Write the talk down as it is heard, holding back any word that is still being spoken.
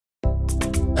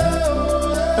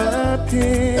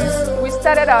We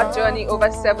started our journey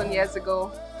over 7 years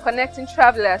ago, connecting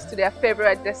travelers to their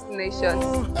favorite destinations.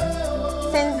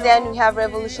 Since then, we have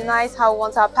revolutionized how we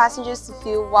want our passengers to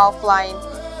feel while flying.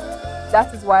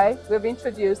 That is why we've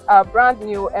introduced our brand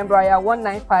new Embraer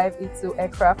 195E2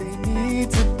 aircraft.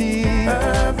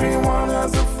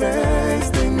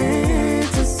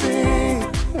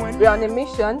 We are on a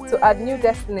mission to add new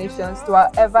destinations to our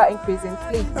ever-increasing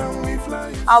fleet.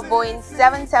 Our Boeing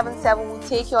 777 will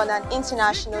take you on an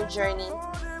international journey.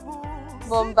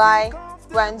 Mumbai,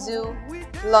 Guangzhou,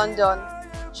 London,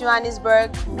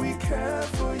 Johannesburg.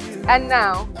 And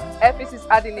now, Airpeace is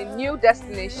adding a new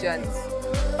destination.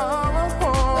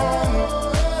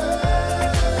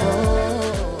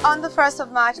 On the 1st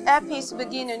of March, Airpeace will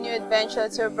begin a new adventure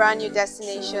to a brand new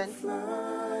destination.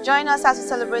 Join us as we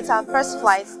celebrate our first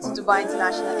flight to Dubai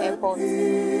International Airport.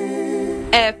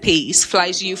 Airpeace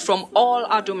flies you from all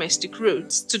our domestic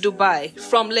routes to Dubai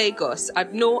from Lagos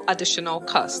at no additional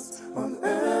cost.